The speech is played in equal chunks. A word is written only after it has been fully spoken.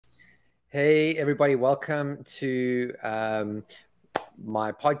Hey, everybody, welcome to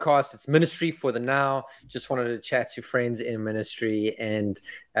my podcast. It's Ministry for the Now. Just wanted to chat to friends in ministry and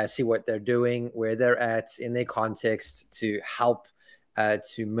see what they're doing, where they're at in their context to help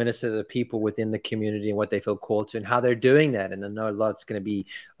to minister to the people within the community and what they feel called to and how they're doing that. And I know a lot's going to be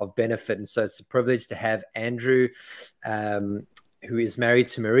of benefit. And so it's a privilege to have Andrew, who is married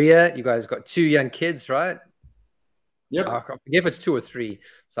to Maria. You guys got 2 young kids, right? Yep. I forget if it's 2 or 3,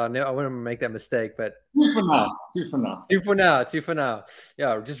 so I wouldn't make that mistake. But 2 for now. 2 for now. 2 for now. 2 for now.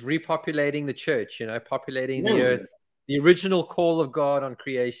 Yeah, just repopulating the church. Populating the earth. The original call of God on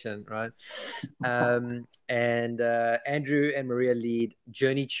creation, right? And Andrew and Maria lead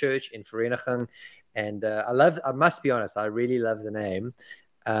Journey Church in Vereeniging, and I must be honest, I really love the name.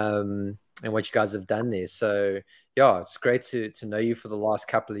 And what you guys have done there. So yeah, it's great to know you for the last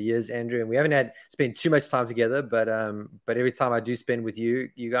couple of years, Andrew. And we haven't spent too much time together, but every time I do spend with you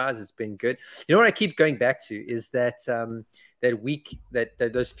guys, it's been good. You know what I keep going back to is that that week, that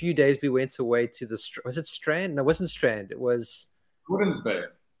those few days we went away to was it Strand? No, it wasn't Strand. It was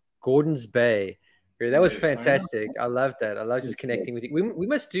Gordon's Bay. That was fantastic. I loved that. I love just connecting with you. We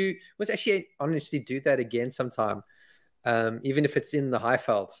must actually honestly do that again sometime. Even if it's in the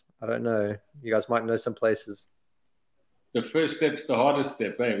Highveld. I don't know. You guys might know some places. The first step's the hardest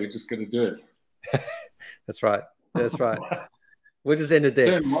step, eh? We're just going to do it. That's right. That's right. We'll just end it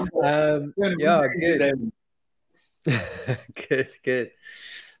there. Yeah, good. good.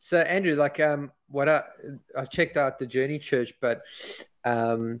 So, Andrew, I've checked out the Journey Church, but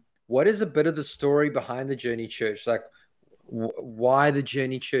what is a bit of the story behind the Journey Church? Like, why the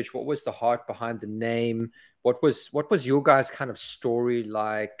Journey Church? What was the heart behind the name? What was your guys' kind of story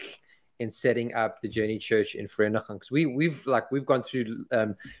like in setting up the Journey Church in Vereeniging? Because we've gone through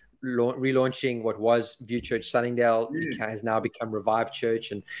relaunching what was View Church Sunningdale. It has now become Revive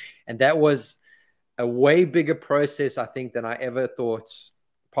Church, and that was a way bigger process, I think, than I ever thought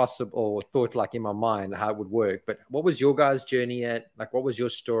possible or thought like in my mind how it would work. But what was your guys' journey at? Like, what was your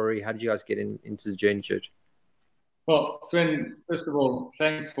story? How did you guys get into the Journey Church? Well, Sven, first of all,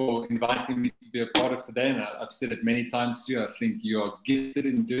 thanks for inviting me to be a part of today. And I've said it many times to you, I think you are gifted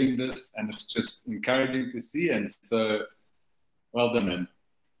in doing this, and it's just encouraging to see. And so, well done, man.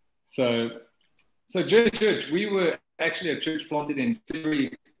 So Journey Church, we were actually a church planted in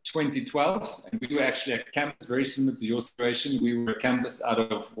February 2012, and we were actually a campus very similar to your situation. We were a campus out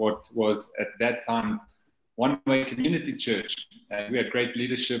of what was at that time One Way Community Church. And we had great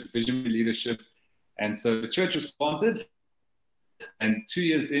leadership, visionary leadership. And so the church was planted, and 2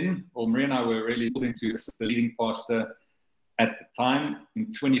 years in, Maria and I were really willing to assist the leading pastor at the time.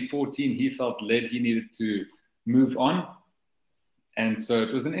 In 2014, he felt led he needed to move on. And so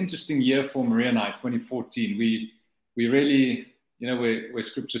it was an interesting year for Maria and I, 2014. We really, where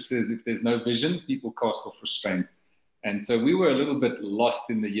scripture says, if there's no vision, people cast off restraint. And so we were a little bit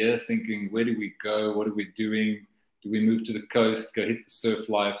lost in the year, thinking, where do we go? What are we doing? Do we move to the coast, go hit the surf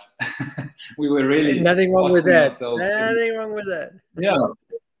life? We were really nothing wrong with that. Nothing wrong with that. Yeah.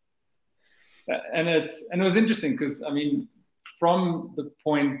 And it was interesting because, from the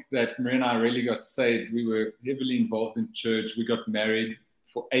point that Maria and I really got saved, we were heavily involved in church. We got married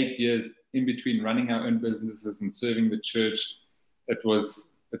for 8 years in between running our own businesses and serving the church. It was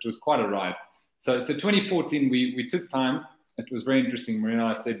quite a ride. So 2014, we took time. It was very interesting. Maria and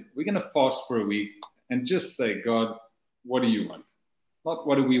I said, we're going to fast for a week and just say, God, what do you want? Not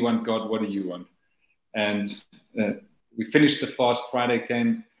what do we want, God, what do you want? And we finished the fast. Friday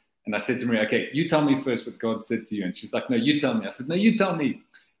came, and I said to Maria, okay, you tell me first what God said to you. And she's like, no, you tell me. I said, no, you tell me.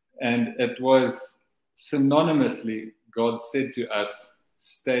 And it was synonymously, God said to us,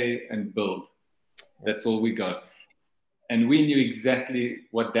 stay and build. That's all we got. And we knew exactly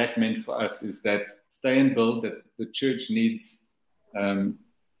what that meant for us, is that stay and build, that the church needs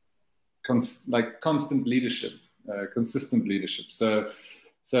constant leadership, consistent leadership. So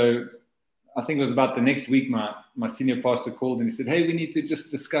I think it was about the next week, my senior pastor called and he said, hey, we need to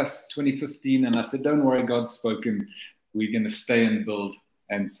just discuss 2015. And I said, don't worry, God's spoken. We're going to stay and build.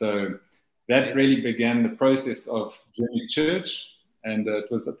 And so that really began the process of Journey Church. And it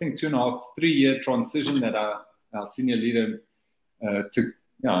was, I think, 2.5, 3-year transition that our senior leader took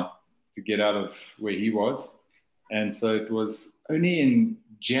to get out of where he was. And so it was only in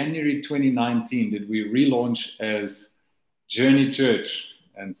January 2019 did we relaunch as Journey Church.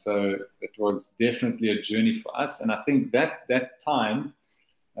 And so it was definitely a journey for us. And I think that time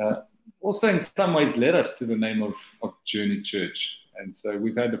also in some ways led us to the name of Journey Church. And so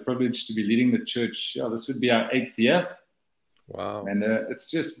we've had the privilege to be leading the church. This would be our 8th year. Wow. And it's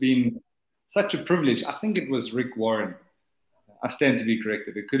just been such a privilege. I think it was Rick Warren. I stand to be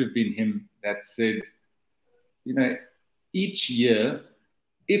corrected. It could have been him that said, you know, each year,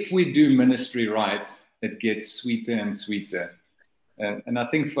 if we do ministry right, it gets sweeter and sweeter. And I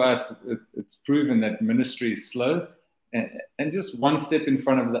think for us, it's proven that ministry is slow, and just one step in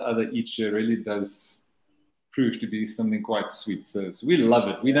front of the other each year really does prove to be something quite sweet. So we love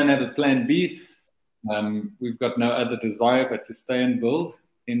it. We don't have a plan B. We've got no other desire but to stay and build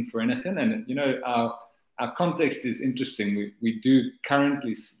in Vereeniging. And, you know, our context is interesting. We do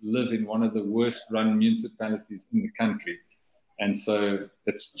currently live in one of the worst run municipalities in the country. And so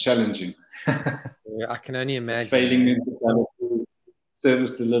it's challenging. Yeah, I can only imagine. Failing municipality,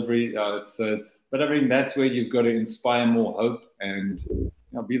 service delivery. But I mean, that's where you've got to inspire more hope and, you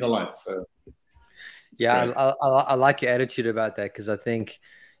know, be the light. So yeah, I like your attitude about that, because I think,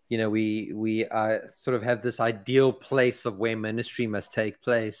 you know, we sort of have this ideal place of where ministry must take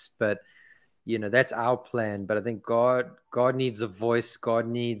place, but, you know, that's our plan. But I think God needs a voice. God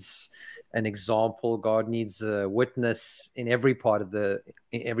needs an example. God needs a witness in every part of the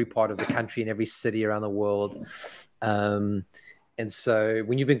country, in every city around the world. And so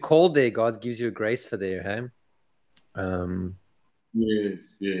when you've been called there, God gives you a grace for there, hey?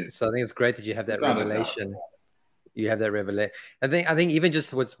 Yes. So I think it's great that you have that revelation. You have that revelation. I think even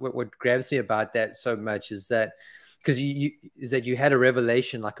just what grabs me about that so much is that, because you had a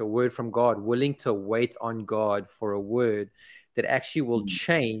revelation, like a word from God, willing to wait on God for a word that actually will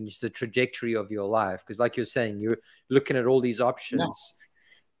change the trajectory of your life. Because like you're saying, you're looking at all these options,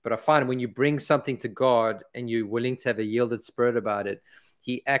 but I find when you bring something to God and you're willing to have a yielded spirit about it,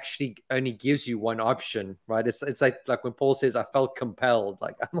 he actually only gives you one option, right? It's like when Paul says, I felt compelled.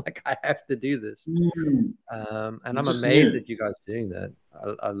 Like, I'm like, I have to do this. And I'm amazed at you guys doing that.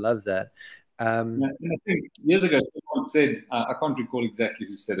 I love that. I think years ago, someone said, I can't recall exactly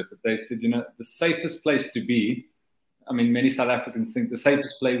who said it, but they said, you know, the safest place to be, I mean, many South Africans think the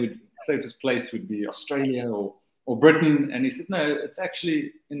safest place would be Australia or Britain. And he said, no, it's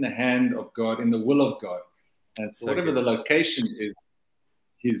actually in the hand of God, in the will of God. And so whatever the location is,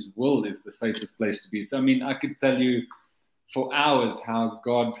 his will is the safest place to be. So, I mean, I could tell you for hours how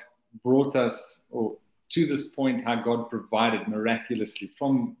God brought us to this point, how God provided miraculously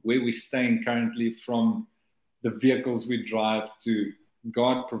from where we're staying currently, from the vehicles we drive to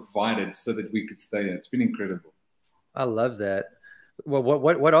God provided so that we could stay there. It's been incredible. I love that. Well,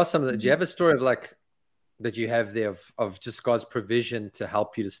 what are some of the, do you have a story of like, that you have there of just God's provision to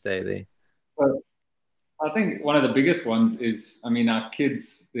help you to stay there? So, I think one of the biggest ones is, I mean, our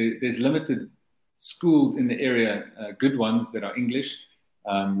kids, there's limited schools in the area, good ones that are English,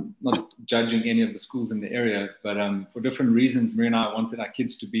 not judging any of the schools in the area, but for different reasons, Maria and I wanted our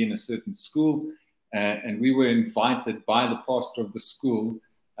kids to be in a certain school, and we were invited by the pastor of the school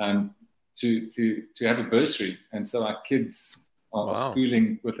to have a bursary. And so our kids are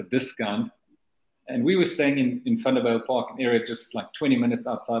schooling with a discount. And we were staying in Vanderbijl Park, an area just like 20 minutes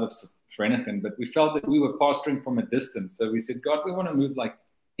outside of Vereeniging, but we felt that we were pastoring from a distance. So we said, God, we want to move like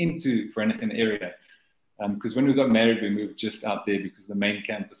into Vereeniging area. Because when we got married, we moved just out there because the main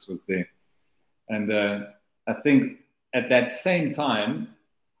campus was there. And I think at that same time,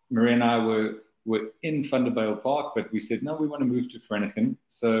 Maria and I were in Vanderbijl Park, but we said, no, we want to move to Vereeniging.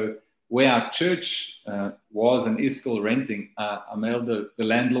 So where our church was and is still renting, I mailed the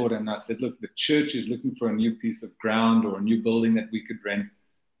landlord and I said, look, the church is looking for a new piece of ground or a new building that we could rent.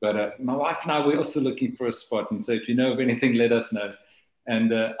 But my wife and I were also looking for a spot. And so if you know of anything, let us know.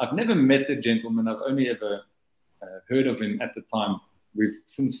 And I've never met the gentleman. I've only ever heard of him at the time. We've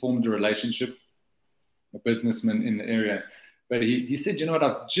since formed a relationship, a businessman in the area. But he said, you know what,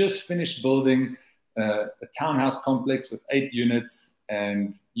 I've just finished building a townhouse complex with 8 units,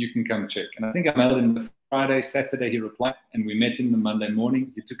 and you can come check. And I think I mailed him the Friday, Saturday, he replied, and we met him the Monday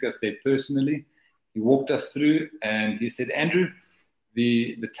morning. He took us there personally. He walked us through, and he said, Andrew,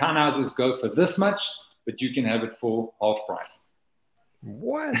 the townhouses go for this much, but you can have it for half price.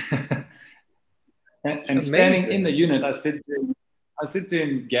 What? and standing in the unit, I said to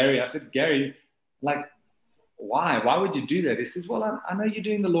him, Gary, like, why would you do that? He says, well, I know you're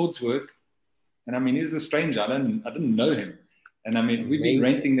doing the Lord's work. And I mean, he's a stranger. I didn't know him. And I mean, we've been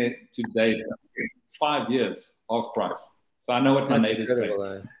renting there today. It's 5 years, half price. So I know what my neighbors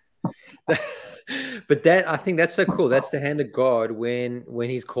pay. But I think that's so cool. That's the hand of God when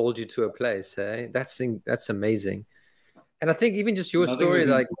he's called you to a place. Hey, that's amazing. And I think even just your story,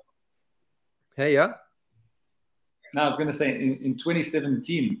 like, hey, yeah. No, I was going to say in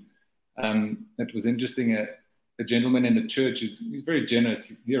 2017, it was interesting. A gentleman in the church, he's very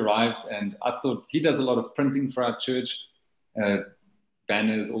generous. He arrived, and I thought he does a lot of printing for our church,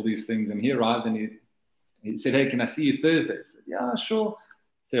 banners, all these things. And he arrived, and He said, hey, can I see you Thursday? I said, yeah, sure.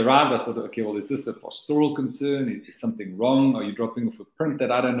 So I arrived. I thought, okay, well, is this a pastoral concern? Is there something wrong? Are you dropping off a print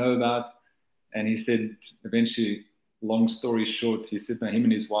that I don't know about? And he said, eventually, long story short, he said, no, him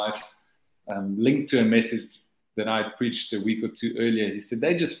and his wife linked to a message that I preached a week or two earlier. He said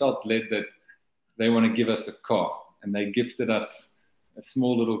they just felt led that they want to give us a car, and they gifted us a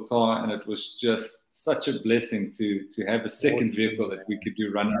small little car, and it was just such a blessing to have a second vehicle that we could do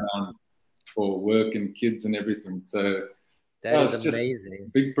run around for work and kids and everything. So that is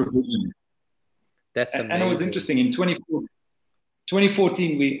amazing. Big provision. That's amazing. And it was interesting. In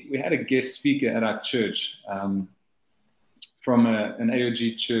 2014, we had a guest speaker at our church from an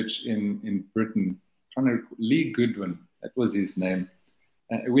AOG church in Britain. Lee Goodwin, that was his name.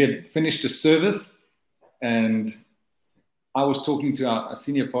 We had finished a service, and I was talking to our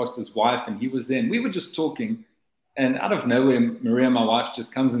senior pastor's wife, and he was there, and we were just talking, and out of nowhere, Maria, my wife,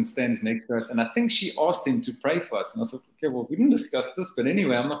 just comes and stands next to us, and I think she asked him to pray for us, and I thought, okay, well, we didn't discuss this, but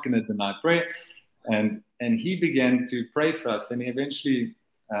anyway, I'm not going to deny prayer, and he began to pray for us, and eventually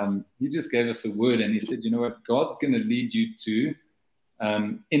he just gave us a word, and he said, you know what, God's going to lead you to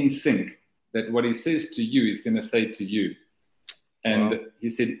in sync, that what he says to you, he's going to say to you. And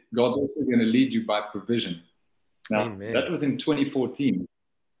he said, God's also going to lead you by provision. Now, Amen. That was in 2014.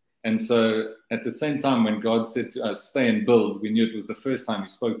 And so at the same time, when God said to us, stay and build, we knew it was the first time he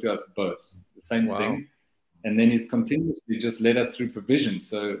spoke to us both. The same thing. And then he's continuously just led us through provision.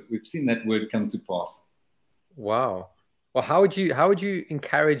 So we've seen that word come to pass. Wow. Well, how would you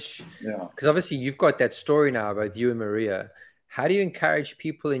encourage, because obviously you've got that story now about you and Maria. How do you encourage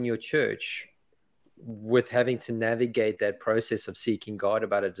people in your church with having to navigate that process of seeking God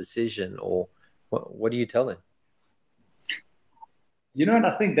about a decision, or what do you tell them? You know, and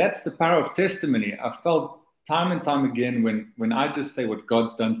I think that's the power of testimony. I felt time and time again when I just say what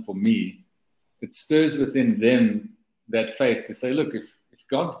God's done for me, it stirs within them that faith to say, look, if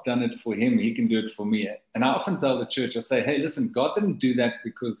God's done it for him, he can do it for me. And I often tell the church, I say, hey, listen, God didn't do that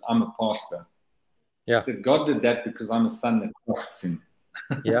because I'm a pastor. Yeah. I said, God did that because I'm a son that trusts him.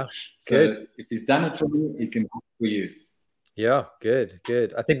 Yeah, so good. If he's done it for me, he can do it for you. Yeah, good.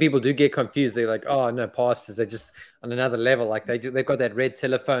 I think people do get confused. They're like, oh, no, pastors, they're just on another level. Like they've got that red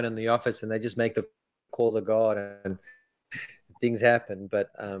telephone in the office and they just make the call to God and things happen.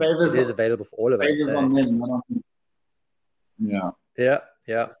 But it is available for all of us. On them, Yeah.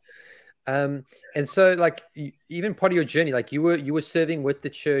 And so like even part of your journey, like you were serving with the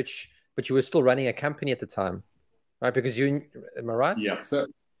church, but you were still running a company at the time, right? Because am I right? Yeah. So,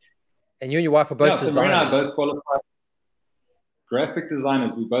 and you and your wife are both designers. So Maria and I both qualified graphic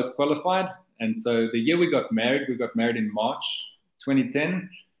designers. We both qualified. And so the year we got married in March 2010.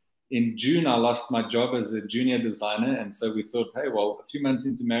 In June, I lost my job as a junior designer. And so we thought, hey, well, a few months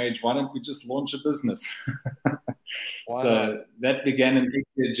into marriage, why don't we just launch a business? Wow. So that began an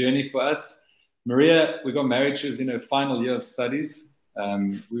 8-year journey for us. Maria, we got married. She was in her final year of studies.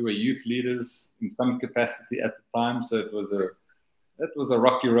 We were youth leaders in some capacity at the time. So it was a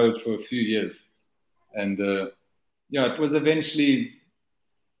rocky road for a few years. And it was eventually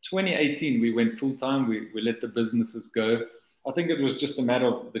 2018, we went full time. We let the businesses go. I think it was just a matter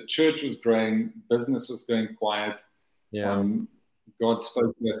of the church was growing, business was going quiet. Yeah. God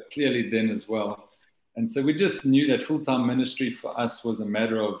spoke to us clearly then as well. And so we just knew that full-time ministry for us was a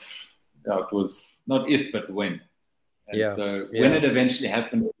matter of, it was not if, but when. And so when it eventually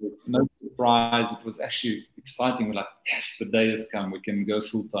happened, it was no surprise. It was actually exciting. We're like, yes, the day has come. We can go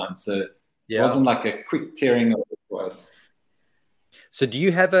full-time. So it wasn't like a quick tearing of it for us. So do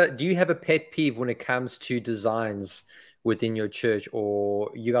you have a pet peeve when it comes to designs within your church,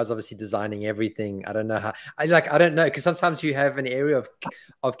 or you guys obviously designing everything? I don't know how. I don't know, because sometimes you have an area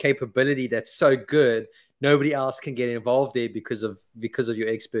of capability that's so good nobody else can get involved there because of your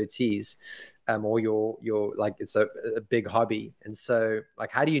expertise, or your like it's a big hobby. And so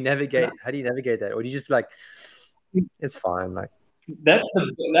like how do you navigate that, or do you just like it's fine? Like that's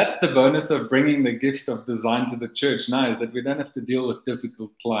the bonus of bringing the gift of design to the church now, is that we don't have to deal with difficult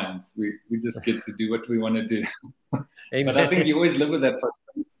clients. We just get to do what we want to do. But I think you always live with that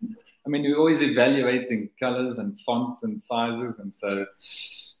frustration. I mean, you're always evaluating colors and fonts and sizes, and so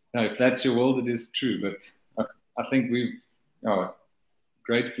if that's your world, it is true. But I think we've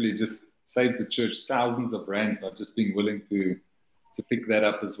gratefully just saved the church thousands of rands by just being willing to pick that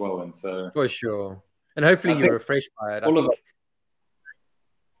up as well. And so for sure, and hopefully you're refreshed by it. All of us.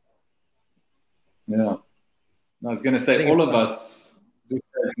 Yeah, I was going to say all of us just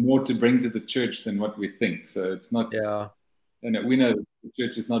have more to bring to the church than what we think. So it's not. Yeah. We know the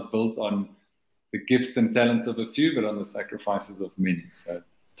church is not built on the gifts and talents of a few, but on the sacrifices of many. So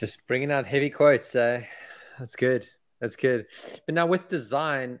just bringing out heavy quotes. That's good. That's good. But now with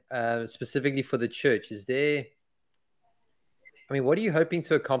design, specifically for the church, is there, I mean, what are you hoping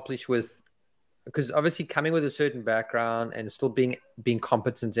to accomplish with, because obviously coming with a certain background and still being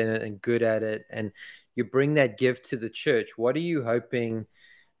competent in it and good at it, and you bring that gift to the church, what are you hoping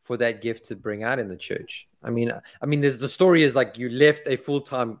for that gift to bring out in the church? I mean, there's the story is like you left a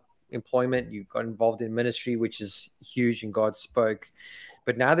full-time employment, you got involved in ministry, which is huge, and God spoke.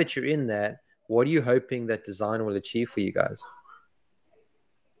 But now that you're in that, what are you hoping that design will achieve for you guys?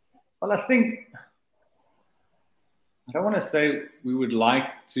 Well, I think, I don't want to say we would like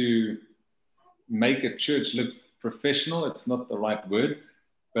to make a church look professional. It's not the right word,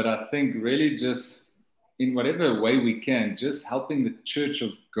 but I think really just in whatever way we can, just helping the church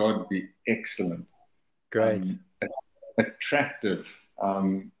of God be excellent. Great. Attractive.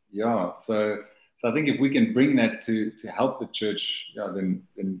 Yeah. So I think if we can bring that to help the church, yeah,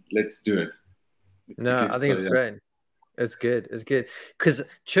 then let's do it. No, I think it's great. It's good. It's good. Because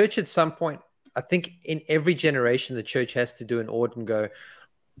church at some point, I think in every generation, the church has to do an audit and go,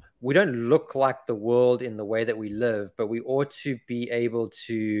 we don't look like the world in the way that we live, but we ought to be able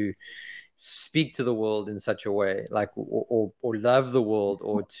to speak to the world in such a way, like, or love the world,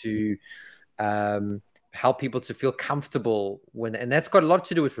 or to help people to feel comfortable when, and that's got a lot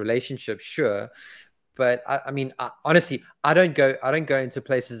to do with relationships, sure. But I mean, honestly, I don't go into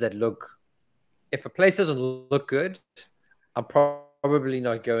places that look, if a place doesn't look good, I'm probably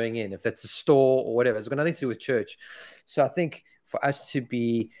not going in. If that's a store or whatever, it's got nothing to do with church. So I think for us to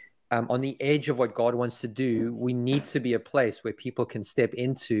be on the edge of what God wants to do, we need to be a place where people can step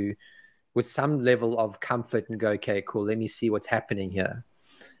into with some level of comfort and go, okay, cool, let me see what's happening here.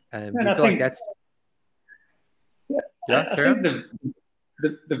 Do you feel like that's... Yeah, I think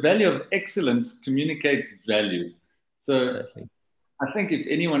the value of excellence communicates value. So exactly. I think if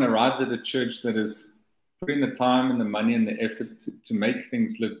anyone arrives at a church that is putting the time and the money and the effort to make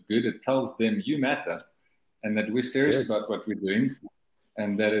things look good, it tells them you matter, and that we're serious about what we're doing,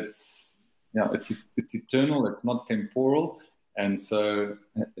 and that it's eternal, it's not temporal. And so,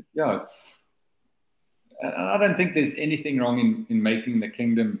 yeah, I don't think there's anything wrong in making the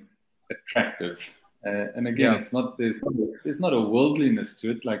kingdom attractive. And again, it's not, there's not a worldliness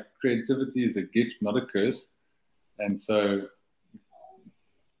to it. Like, creativity is a gift, not a curse. And so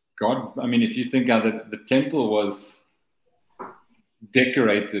God, I mean, if you think how the temple was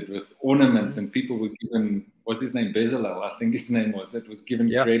decorated with ornaments, and people were given, what's his name, Bezalel, I think his name was, that was given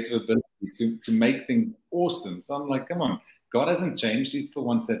creative ability to make things awesome. So I'm like, come on, God hasn't changed. He still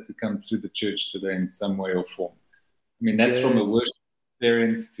wants that to come through the church today in some way or form. I mean, that's from a worship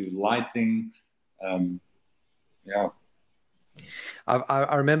experience to lighting. I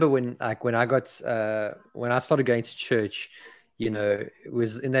remember when I started going to church, you know, it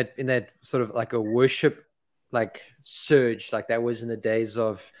was in that sort of like a worship like surge, like that was in the days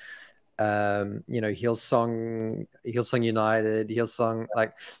of you know, Hillsong United, Hillsong,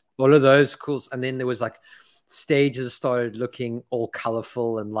 like all of those cool. And then there was like stages started looking all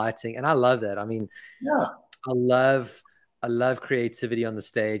colorful and lighting, and I love that. I mean, I love creativity on the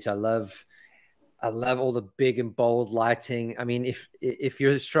stage. I love all the big and bold lighting. I mean, if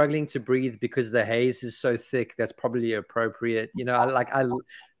you're struggling to breathe because the haze is so thick, that's probably appropriate. You know,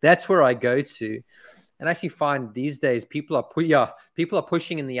 that's where I go to. And I actually find these days people are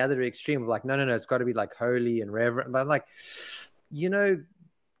pushing in the other extreme of like, no, it's got to be like holy and reverent. But I'm like, you know,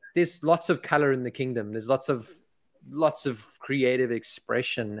 there's lots of color in the kingdom. There's lots of creative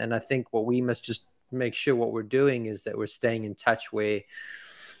expression. And I think what we must just make sure what we're doing is that we're staying in touch where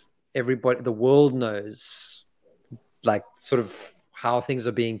everybody, the world knows, like, sort of how things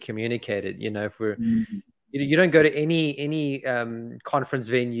are being communicated. You know, if we're, you don't go to any conference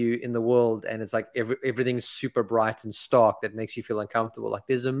venue in the world and it's like everything's super bright and stark that makes you feel uncomfortable. Like,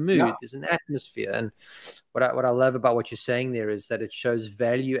 there's a mood, there's an atmosphere. And what I love about what you're saying there is that it shows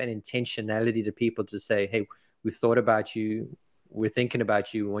value and intentionality to people to say, hey, we've thought about you, we're thinking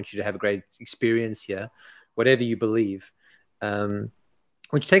about you, we want you to have a great experience here, whatever you believe.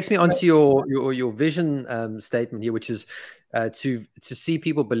 Which takes me onto your vision statement here, which is to see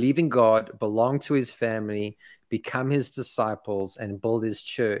people believe in God, belong to his family, become his disciples, and build his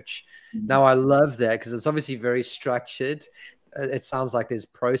church. Now, I love that because it's obviously very structured. It sounds like there's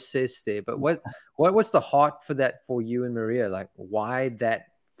process there. But what's the heart for that for you and Maria? Like, why that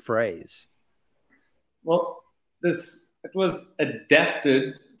phrase? Well, it was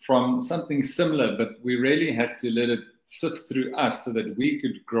adapted from something similar, but we really had to let it sift through us so that we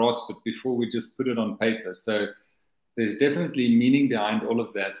could grasp it before we just put it on paper. So there's definitely meaning behind all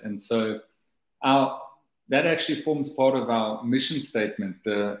of that. And so that actually forms part of our mission statement,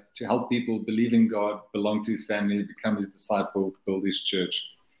 to help people believe in God, belong to his family, become his disciples, build his church.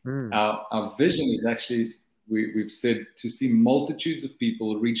 Our vision is actually, we've said, to see multitudes of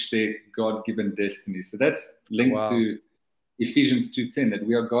people reach their God-given destiny. So that's linked to Ephesians 2:10, that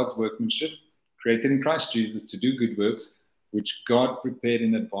we are God's workmanship, created in Christ Jesus to do good works, which God prepared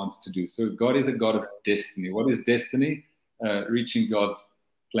in advance to do. So God is a God of destiny. What is destiny? Reaching God's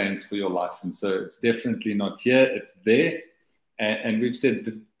plans for your life. And so it's definitely not here, it's there. And we've said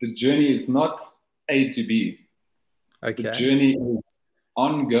that the journey is not A to B. Okay. The journey is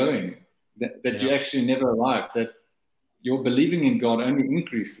ongoing, that you actually never arrive, that your believing in God only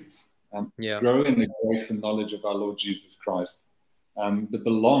increases, grow in the grace and knowledge of our Lord Jesus Christ. The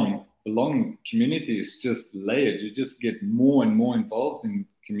belonging community is just layered. You just get more and more involved in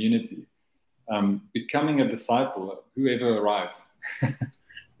community. Becoming a disciple, whoever arrives,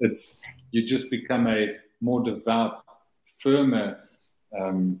 you just become a more devout, firmer,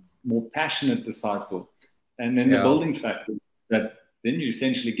 more passionate disciple. And then the building factor, that then you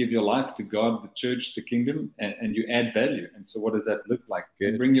essentially give your life to God, the church, the kingdom, and you add value. And so what does that look like?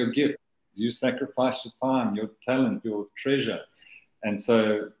 You bring your gift. You sacrifice your time, your talent, your treasure. And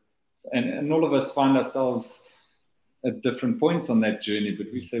so, and all of us find ourselves at different points on that journey, but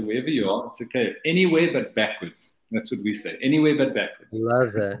we say, wherever you are, it's okay. Anywhere but backwards. That's what we say. Anywhere but backwards.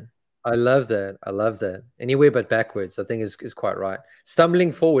 Love that. I love that. I love that. Anywhere but backwards, I think is quite right.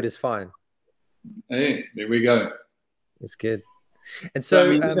 Stumbling forward is fine. Hey, there we go. It's good. And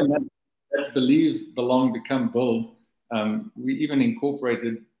so, that believe, belong, become, build, we even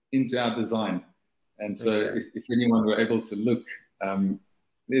incorporated into our design. And so if anyone were able to look,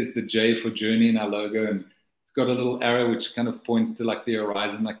 there's the J for journey in our logo, and it's got a little arrow which kind of points to like the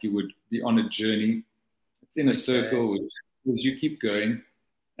horizon, like you would be on a journey. It's in a circle, which as you keep going,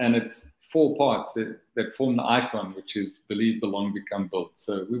 and it's 4 parts that form the icon, which is believe, belong, become, build.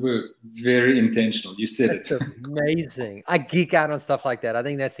 So we were very intentional. You said that's amazing. I geek out on stuff like that. I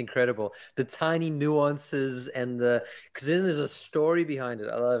think that's incredible. The tiny nuances and because then there's a story behind it.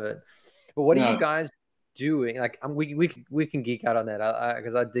 I love it. But what are you guys doing? Like, we can geek out on that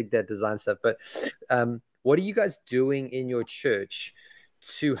because I dig that design stuff. But what are you guys doing in your church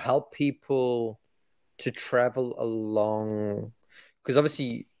to help people to travel along? Because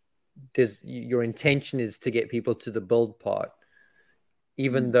obviously, your intention is to get people to the build part,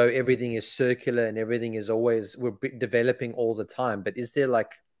 even though everything is circular and everything is always, we're developing all the time. But is there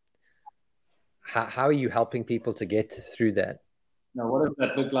like, how are you helping people to get through that? Now, what does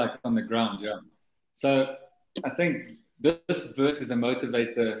that look like on the ground? Yeah. So I think this verse is a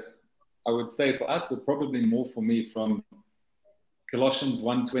motivator, I would say for us, but probably more for me, from Colossians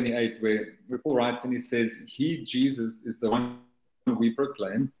 1:28, where Paul writes and he says, he, Jesus, is the one we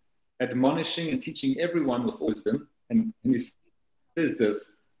proclaim, admonishing and teaching everyone with wisdom. And he says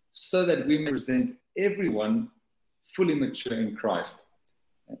this, so that we may present everyone fully mature in Christ.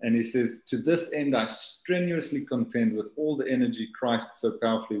 And he says, to this end, I strenuously contend with all the energy Christ so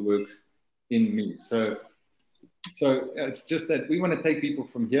powerfully works in me. So it's just that we want to take people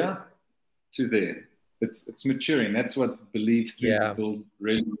from here to there. It's maturing. That's what Believe through to Build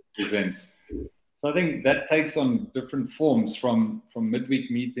really represents. So I think that takes on different forms, from midweek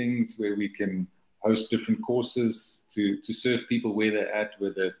meetings where we can host different courses to serve people where they're at,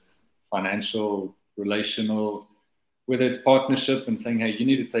 whether it's financial, relational, whether it's partnership and saying, hey, you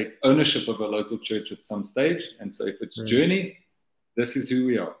need to take ownership of a local church at some stage. And so if it's journey, this is who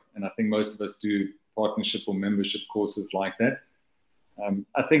we are. And I think most of us do partnership or membership courses like that.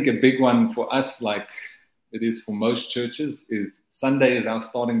 I think a big one for us, like it is for most churches, is Sunday is our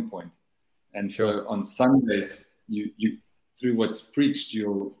starting point. And so on Sundays, you through what's preached,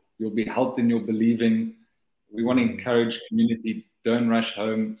 you'll be helped in your believing. We want to encourage community. Don't rush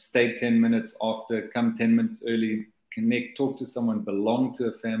home. Stay 10 minutes after. Come 10 minutes early. Connect. Talk to someone. Belong to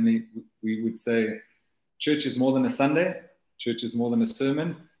a family. We would say church is more than a Sunday. Church is more than a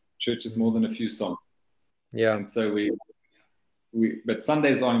sermon. Church is more than a few songs. Yeah. And so but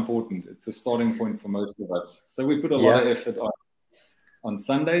Sundays are important. It's a starting point for most of us. So we put a lot of effort on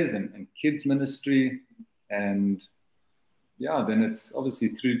Sundays and kids ministry, and then it's obviously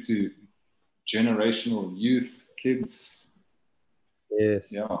through to generational youth, kids,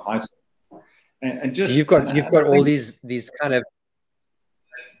 high school, and just so you've got all these kind of.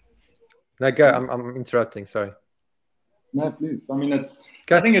 No, go. I'm interrupting. Sorry. No, please. I mean,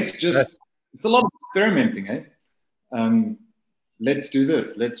 I think it's just it's a lot of experimenting, eh? Let's do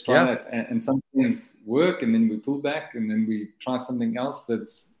this, let's try that. And some things work, and then we pull back, and then we try something else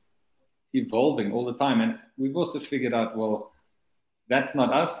that's evolving all the time. And we've also figured out, well, that's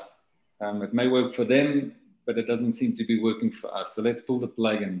not us. It may work for them, but it doesn't seem to be working for us. So let's pull the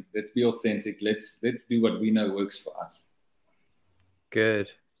plug and let's be authentic. Let's do what we know works for us. Good.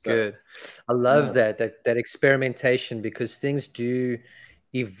 Good. I love that experimentation, because things do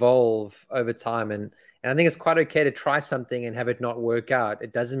evolve over time. And I think it's quite okay to try something and have it not work out.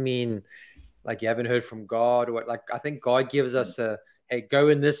 It doesn't mean like you haven't heard from God, or like, I think God gives us hey, go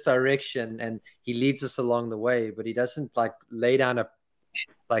in this direction, and he leads us along the way, but he doesn't like lay down a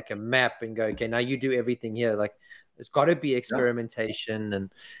map and go, okay, now you do everything here. Like, there's got to be experimentation,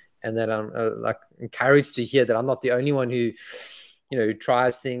 and that I'm like encouraged to hear that I'm not the only one who, who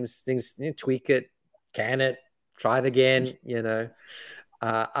tries things, tweak it, can it, try it again,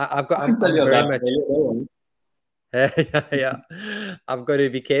 I'm very much, yeah. I've got to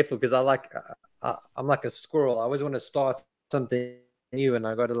be careful, because I'm like a squirrel. I always want to start something new, and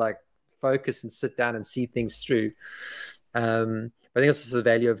I got to like focus and sit down and see things through. I think it's also the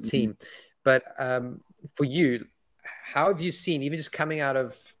value of team. But for you, how have you seen, even just coming out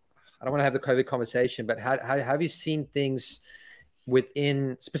of, I don't want to have the COVID conversation, but how have you seen things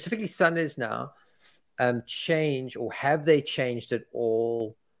within specifically Sundays now change, or have they changed at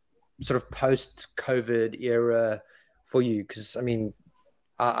all sort of post-COVID era for you? Because I mean,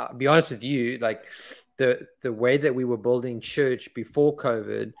 I'll be honest with you, like the way that we were building church before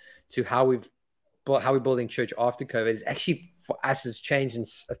COVID to how we're building church after COVID is actually, for us, has changed in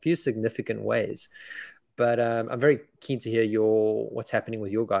a few significant ways. But I'm very keen to hear what's happening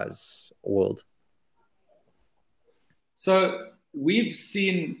with your guys' world. So we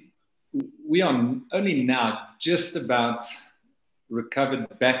are only now just about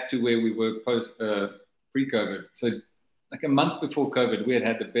recovered back to where we were pre-COVID. So like a month before COVID, we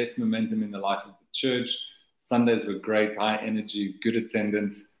had the best momentum in the life of the church. Sundays were great, high energy, good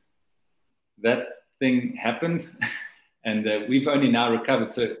attendance. That thing happened, and we've only now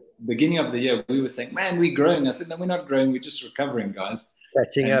recovered. So beginning of the year, we were saying, man, we're growing. I said, no, we're not growing. We're just recovering, guys.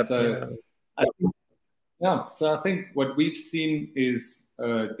 Catching up. So, so I think what we've seen is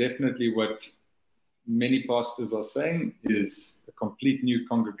definitely what many pastors are saying is a complete new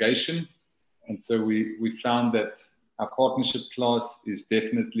congregation. And so we found that our partnership class is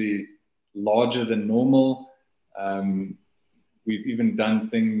definitely larger than normal. We've even done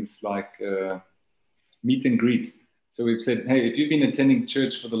things like meet and greet. So we've said, hey, if you've been attending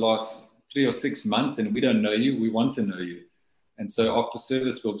church for the last 3 or 6 months and we don't know you, we want to know you. And so after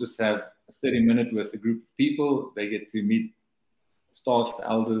service, we'll just have a 30-minute with a group of people. They get to meet staff, the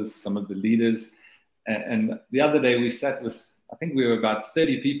elders, some of the leaders. And the other day we sat with, I think we were about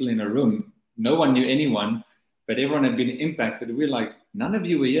 30 people in a room. No one knew anyone, but everyone had been impacted. We're like, none of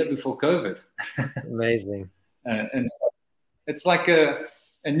you were here before COVID. Amazing. And so it's like a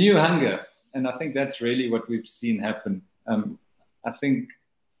new hunger. And I think that's really what we've seen happen. I think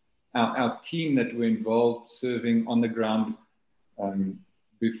our team that were involved serving on the ground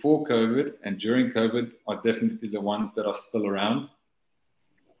before COVID and during COVID are definitely the ones that are still around.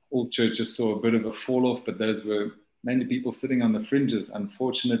 All churches saw a bit of a fall off, but those were mainly people sitting on the fringes.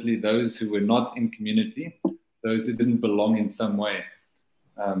 Unfortunately, those who were not in community, those who didn't belong in some way,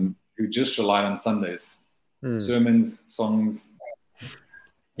 who just relied on Sundays, sermons, songs.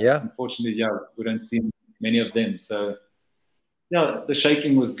 Yeah. Unfortunately, we don't see many of them. So, the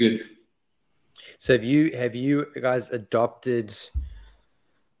shaking was good. So have you guys adopted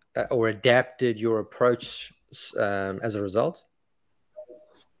or adapted your approach as a result?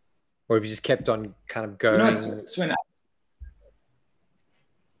 Or have you just kept on kind of going? Sven,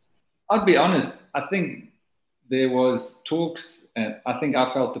 I'll be honest. I think there was talks, and I think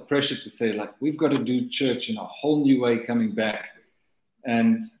I felt the pressure to say, like, we've got to do church in a whole new way coming back.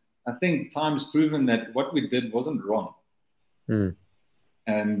 And I think time's proven that what we did wasn't wrong.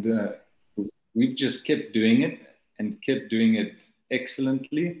 And we've just kept doing it and kept doing it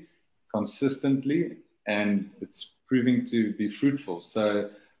excellently, consistently, and it's proving to be fruitful. So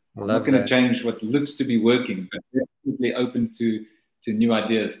I'm not going to change what looks to be working, but definitely open to new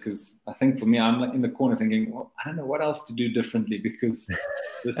ideas, because I think for me, I'm in the corner thinking, well, I don't know what else to do differently, because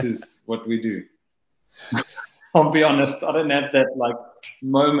this is what we do. I'll be honest, I don't have that like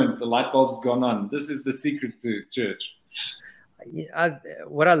moment, the light bulb's gone on. This is the secret to church.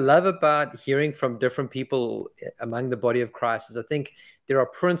 What I love about hearing from different people among the body of Christ is I think there are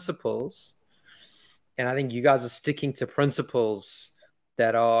principles, and I think you guys are sticking to principles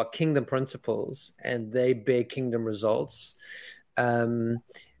that are kingdom principles, and they bear kingdom results.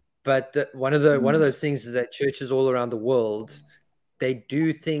 But one of those things is that churches all around the world, they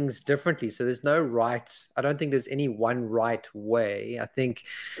do things differently. So there's no right. I don't think there's any one right way. I think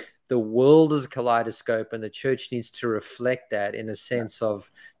the world is a kaleidoscope, and the church needs to reflect that in a sense of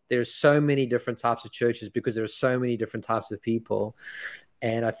there's so many different types of churches because there are so many different types of people.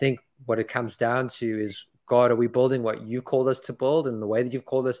 And I think what it comes down to is, God, are we building what you called us to build and the way that you've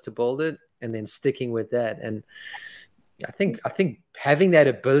called us to build it, and then sticking with that? And I think having that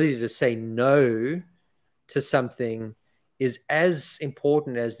ability to say no to something is as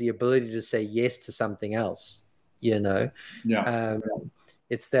important as the ability to say yes to something else, you know? Yeah.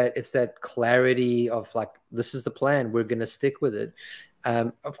 It's that clarity of like, this is the plan, we're going to stick with it.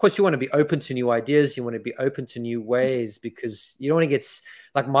 Of course, you want to be open to new ideas. You want to be open to new ways, because you don't want to get,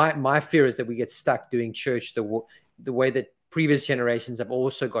 like, my fear is that we get stuck doing church the way that previous generations have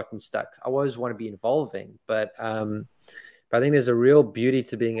also gotten stuck. I always want to be involving, but I think there's a real beauty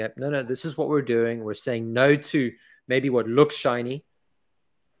to being no, this is what we're doing. We're saying no to maybe what looks shiny.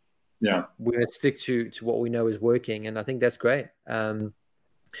 Yeah. We're going to stick to what we know is working. And I think that's great.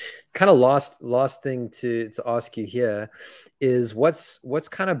 Kind of last thing to ask you here is what's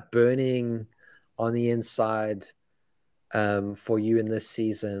kind of burning on the inside for you in this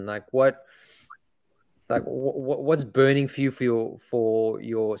season? Like what's burning for you for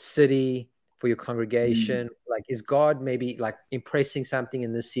your city, for your congregation? Like, is God maybe like impressing something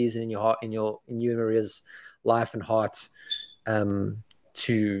in this season in your heart, in you and Maria's life and heart,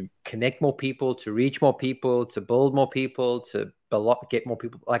 to connect more people, to reach more people, to build more people, to get more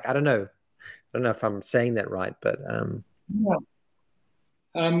people? Like, I don't know if I'm saying that right, but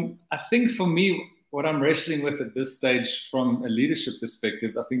I think for me, what I'm wrestling with at this stage from a leadership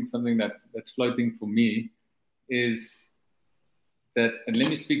perspective, I think something that's floating for me is that, and let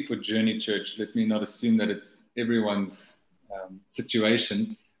me speak for Journey Church, let me not assume that it's everyone's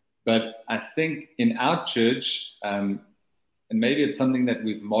situation, but I think in our church, and maybe it's something that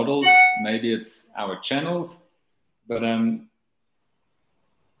we've modeled, maybe it's our channels, but I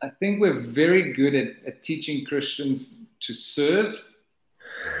think we're very good at teaching Christians to serve,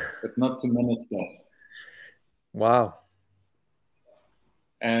 but not to minister. Wow.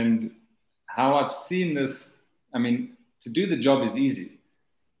 And how I've seen this, I mean, to do the job is easy,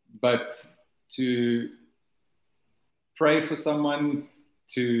 but to pray for someone,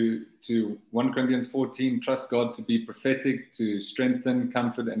 to 1 Corinthians 14, trust God to be prophetic, to strengthen,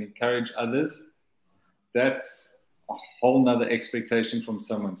 comfort, and encourage others, that's a whole nother expectation from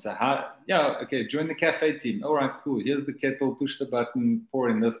someone. So okay, join the cafe team. All right, cool. Here's the kettle, push the button, pour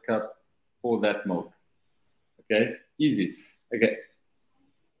in this cup, pour that milk. Okay, easy. Okay,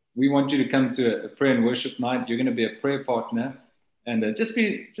 we want you to come to a prayer and worship night. You're going to be a prayer partner, and just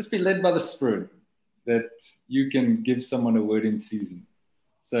be led by the Spirit, that you can give someone a word in season.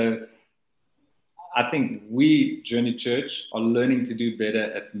 So I think we, Journey Church, are learning to do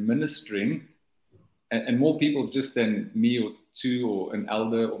better at ministering, and more people just than me or two or an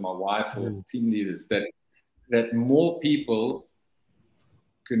elder or my wife or team leaders, that more people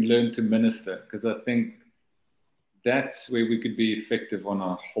can learn to minister, because I think that's where we could be effective on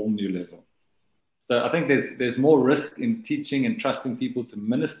a whole new level. So I think there's more risk in teaching and trusting people to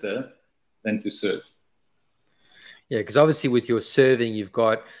minister than to serve. Yeah, because obviously with your serving, you've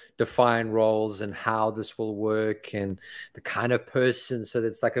got defined roles and how this will work and the kind of person. So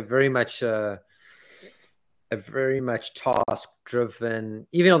it's like a very much task driven.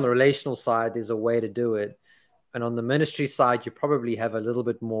 Even on the relational side, there's a way to do it. And on the ministry side, you probably have a little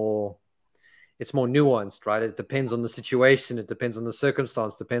bit more, it's more nuanced, right? It depends on the situation. It depends on the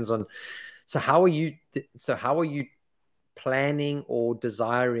circumstance, depends on. So how are you planning or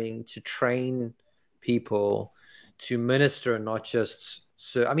desiring to train people to minister and not just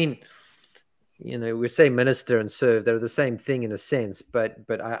serve? I mean, you know, we say minister and serve, they're the same thing in a sense, but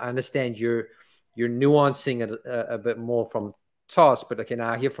I understand you're nuancing it a bit more from task, but okay,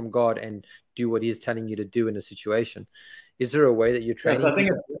 now hear from God and do what He's telling you to do in a situation. Is there a way that you're training? Yes, I think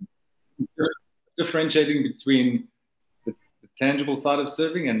it's differentiating between the tangible side of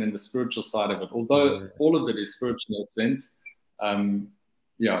serving and then the spiritual side of it, although all of it is spiritual in a sense.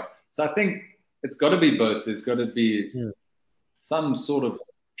 So I think it's got to be both. There's got to be some sort of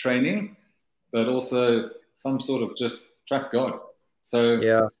training, but also some sort of just trust God.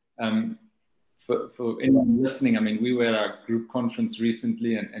 So for anyone listening, I mean, we were at our group conference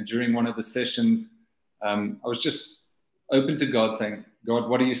recently, and during one of the sessions, I was just open to God, saying, God,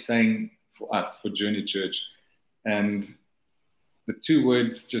 what are you saying for us, for Journey Church? And the two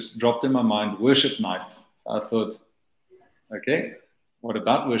words just dropped in my mind: worship nights. So I thought, okay, what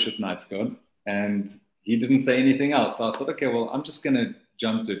about worship nights, God? And He didn't say anything else. So I thought, okay, well, I'm just going to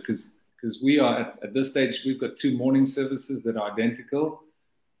jump to it, because we are at this stage, we've got 2 morning services that are identical.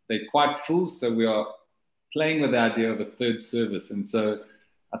 They're quite full, so we are playing with the idea of a 3rd service. And so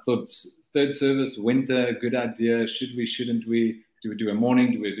I thought, 3rd service, winter, good idea. Should we, shouldn't we? we do a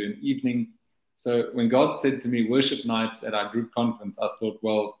morning? Do we do an evening? So when God said to me, worship nights at our group conference, I thought,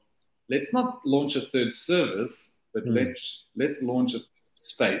 well, let's not launch a third service, but let's launch a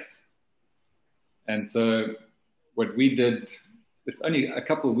space. And so what we did, it's only a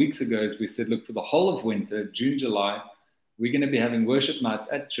couple of weeks ago, is we said, look, for the whole of winter, June, July, we're going to be having worship nights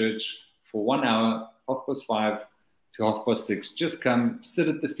at church for 1 hour, 5:30 to 6:30. Just come, sit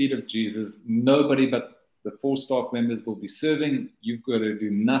at the feet of Jesus. Nobody but the 4 staff members will be serving. You've got to do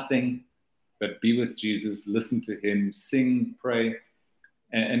nothing but be with Jesus, listen to him, sing, pray.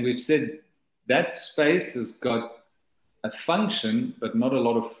 And we've said that space has got a function, but not a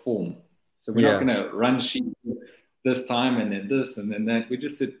lot of form. So we're not going to run sheep this time and then this and then that. We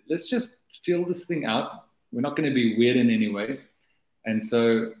just said, let's just feel this thing out. We're not going to be weird in any way. And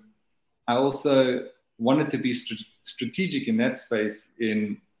so I also wanted to be strategic in that space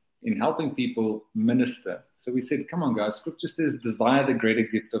in helping people minister. So we said, come on, guys, scripture says, desire the greater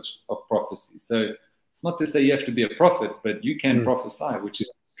gift of prophecy. So it's not to say you have to be a prophet, but you can prophesy, which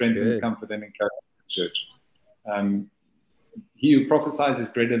is strengthen, comfort, and encourage the church. He who prophesies is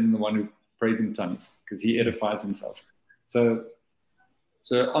greater than the one who prays in tongues, because he edifies himself. So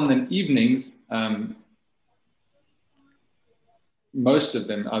on the evenings, most of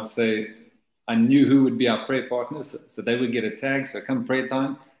them, I'd say, I knew who would be our prayer partners, so they would get a tag. So come prayer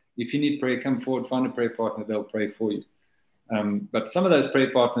time. If you need prayer, come forward, find a prayer partner, they'll pray for you. But some of those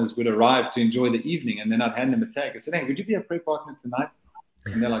prayer partners would arrive to enjoy the evening, and then I'd hand them a tag. I said, hey, would you be a prayer partner tonight?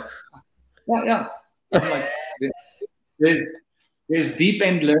 And they're like, yeah. I'm like, there's deep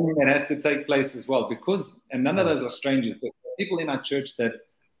end learning that has to take place as well, because, and none of those are strangers. There are people in our church that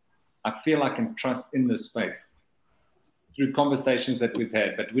I feel I can trust in this space through conversations that we've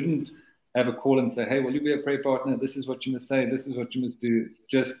had, but wouldn't have a call and say, hey, will you be a prayer partner? This is what you must say. This is what you must do. It's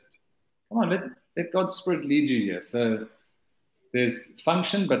just, come on, let God's Spirit lead you here. So there's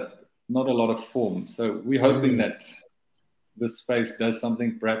function, but not a lot of form. So we're hoping that this space does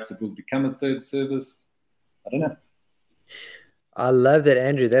something. Perhaps it will become a third service. I don't know. I love that,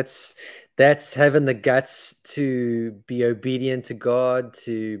 Andrew. That's having the guts to be obedient to God,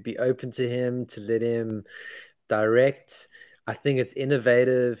 to be open to him, to let him direct. I think it's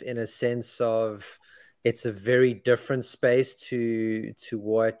innovative in a sense of it's a very different space to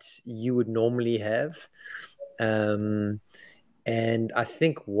what you would normally have. And I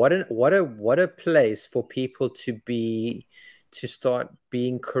think what a place for people to start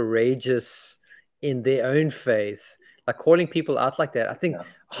being courageous in their own faith, like calling people out like that. I think,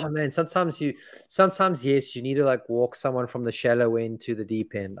 oh man, sometimes yes, you need to like walk someone from the shallow end to the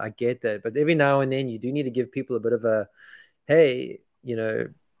deep end. I get that, but every now and then you do need to give people a bit of a, hey,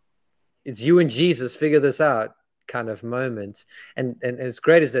 it's you and Jesus, figure this out kind of moment. And as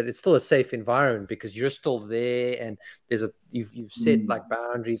great as that, it's still a safe environment because you're still there, and you've set like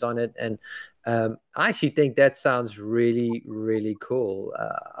boundaries on it. And I actually think that sounds really, really cool.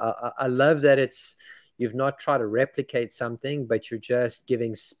 I love that you've not tried to replicate something, but you're just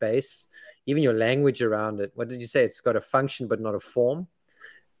giving space, even your language around it. What did you say? It's got a function, but not a form.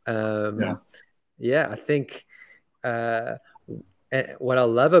 Yeah, I think what I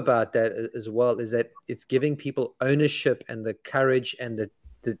love about that as well is that it's giving people ownership and the courage and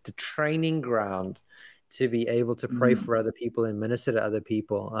the training ground to be able to pray for other people and minister to other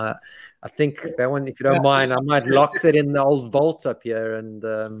people. I think that one, if you don't mind, I might lock that in the old vault up here and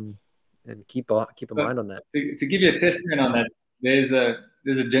keep a mind on that. To give you a testament on that, there's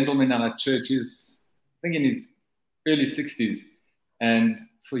a gentleman in our church. He's, I think, in his early 60s, and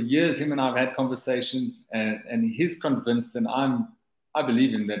for years, him and I have had conversations, and he's convinced, and I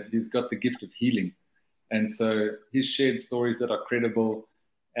believe him, that he's got the gift of healing. And so he's shared stories that are credible.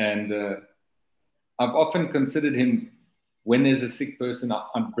 And I've often considered him, when there's a sick person,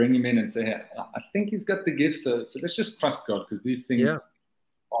 I'd bring him in and say, hey, I think he's got the gift. So let's just trust God, because these things,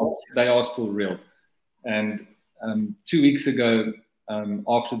 they are still real. And 2 weeks ago,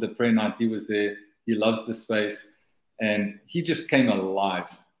 after the prayer night, he was there. He loves the space. And he just came alive.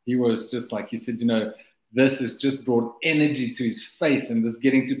 He was just like, he said, this has just brought energy to his faith and this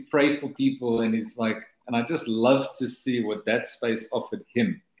getting to pray for people. And he's like, and I just love to see what that space offered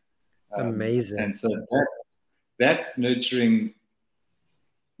him. Amazing. And so that's nurturing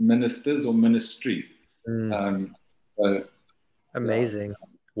ministers or ministry. Amazing.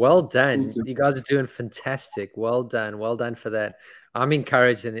 Well done. You guys are doing fantastic. Well done. Well done for that. I'm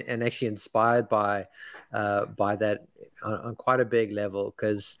encouraged and actually inspired by that on quite a big level,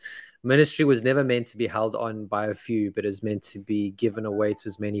 because ministry was never meant to be held on by a few, but is meant to be given away to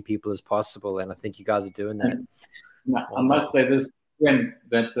as many people as possible. And I think you guys are doing that. Now, I must say this,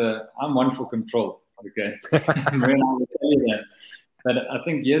 that I'm one for control. Okay. When I was you that. But I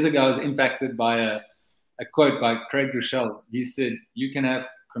think years ago I was impacted by a quote by Craig Rochelle. He said, "You can have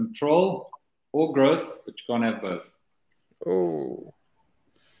control or growth, but you can't have both." Oh.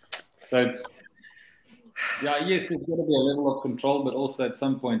 So, yeah, yes, there's got to be a level of control, but also at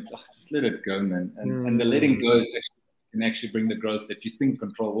some point, just let it go, man. And the letting go is can actually bring the growth that you think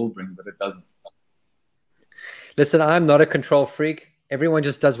control will bring, but it doesn't. Listen, I'm not a control freak. Everyone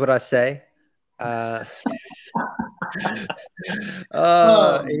just does what I say.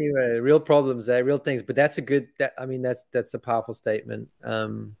 Anyway, real problems, real things. But that's a good. That's a powerful statement.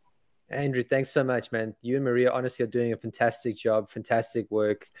 Andrew, thanks so much, man. You and Maria honestly are doing a fantastic job, fantastic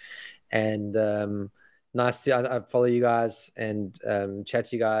work, and nice to I follow you guys and chat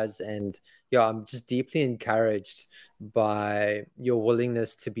to you guys, and yeah, I'm just deeply encouraged by your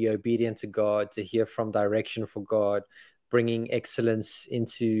willingness to be obedient to God, to hear from direction for God, bringing excellence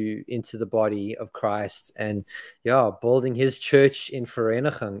into the body of Christ, and yeah, building His church in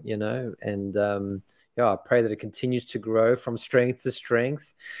Vereeniging, you know, and yeah, I pray that it continues to grow from strength to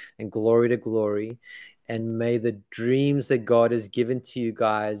strength and glory to glory. And may the dreams that God has given to you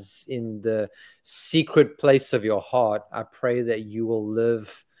guys in the secret place of your heart, I pray that you will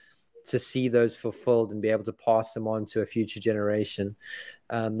live to see those fulfilled and be able to pass them on to a future generation.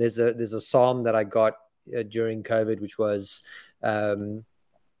 There's a psalm that I got during COVID, which was,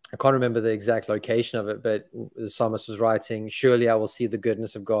 I can't remember the exact location of it, but the psalmist was writing, "Surely I will see the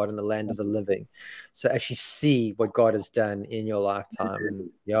goodness of God in the land of the living." So actually see what God has done in your lifetime. And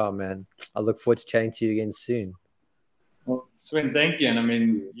yeah, man, I look forward to chatting to you again soon. Well, Sven, thank you. And I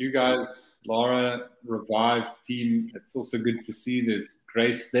mean, you guys, Laura, Revive team, it's also good to see there's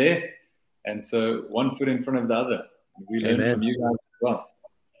grace there. And so one foot in front of the other. We learn from you guys as well.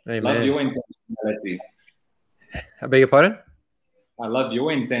 Amen. Love your intentionality. I beg your pardon? I love your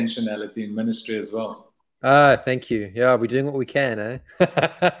intentionality in ministry as well. Thank you. Yeah, we're doing what we can, eh?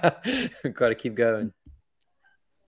 We've got to keep going.